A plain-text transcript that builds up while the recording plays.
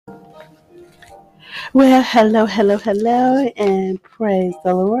Well, hello, hello, hello, and praise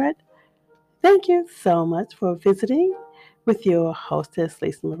the Lord. Thank you so much for visiting with your hostess,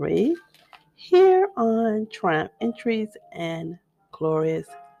 Lisa Marie, here on Triumph Entries and Glorious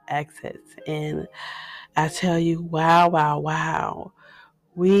Exits. And I tell you, wow, wow, wow,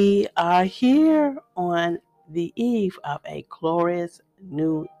 we are here on the eve of a glorious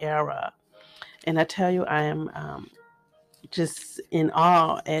new era. And I tell you, I am just in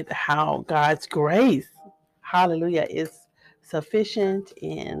awe at how God's grace, hallelujah, is sufficient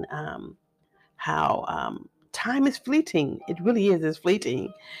in how time is fleeting. It really is, it's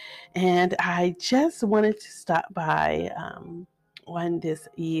fleeting. And I just wanted to stop by on this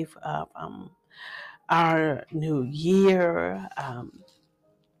eve of our new year,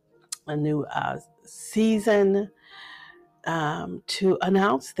 a new season, to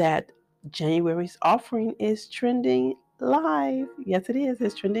announce that January's offering is trending live. Yes, it is.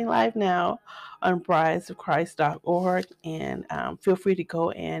 It's trending live now on bridesofchrist.org. And feel free to go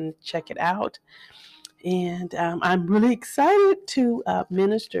and check it out. And I'm really excited to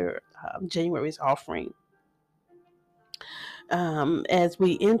minister January's offering. As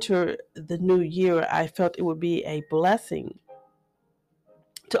we enter the new year, I felt it would be a blessing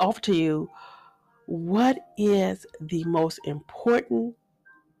to offer to you what is the most important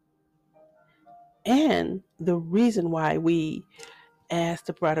and the reason why we, as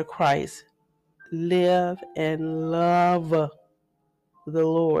the bride of Christ, live and love the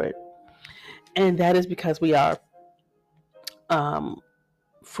Lord. And that is because we are um,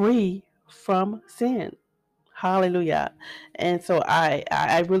 free from sin. Hallelujah. And so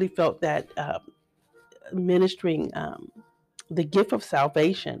I really felt that ministering the gift of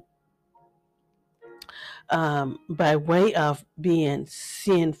salvation by way of being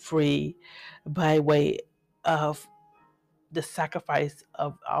sin free, by way of the sacrifice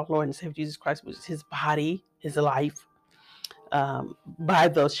of our Lord and Savior Jesus Christ, which is his body, his life, by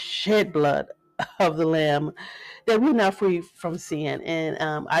the shed blood of the Lamb, that we're now free from sin.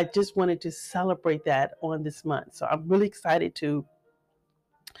 And I just wanted to celebrate that on this month. So I'm really excited to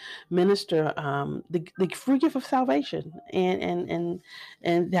minister the free gift of salvation, and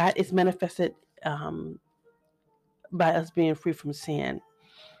that is manifested by us being free from sin.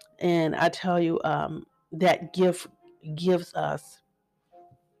 And I tell you, that gift gives us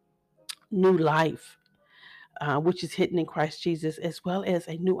new life, which is hidden in Christ Jesus, as well as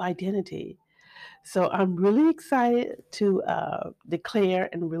a new identity. So I'm really excited to declare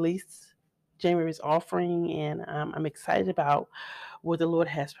and release January's offering, and I'm excited about what the Lord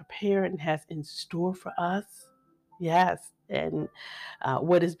has prepared and has in store for us. Yes, and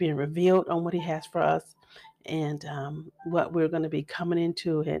what is being revealed on what He has for us, and what we're going to be coming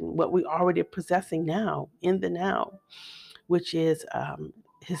into, and what we already are possessing now, in the now, which is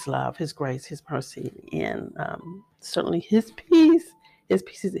His love, His grace, His mercy, and certainly His peace. His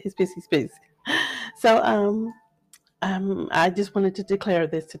peace is His peace, His peace. So I just wanted to declare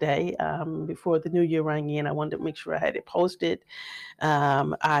this today before the new year rang in. I wanted to make sure I had it posted.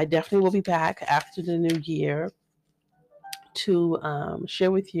 I definitely will be back after the new year to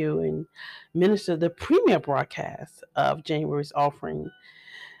share with you and minister the premier broadcast of January's offering,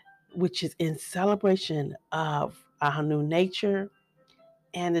 which is in celebration of our new nature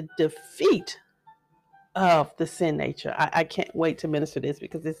and the defeat of the sin nature. I can't wait to minister this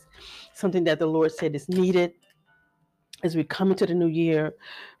because it's something that the Lord said is needed as we come into the new year,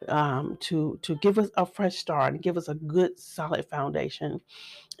 to give us a fresh start and give us a good solid foundation.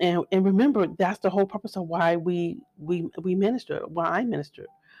 And remember, that's the whole purpose of why we minister, why I minister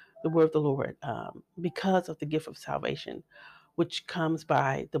the word of the Lord, because of the gift of salvation, which comes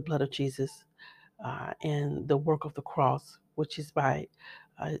by the blood of Jesus, and the work of the cross, which is by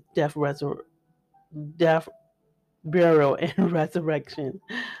death, death, burial, and resurrection.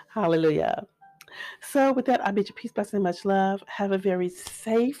 Hallelujah. So with that, I bid you peace, blessing, and much love. Have a very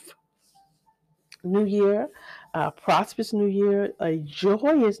safe new year, a prosperous new year, a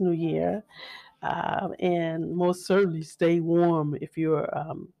joyous new year, and most certainly stay warm if you're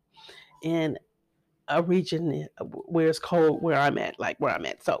in a region where it's cold, where I'm at, like where I'm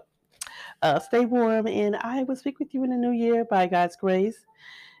at. So stay warm, and I will speak with you in the new year by God's grace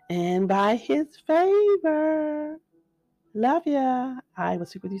and by His favor. Love ya. I will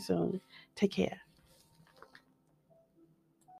speak with you soon. Take care.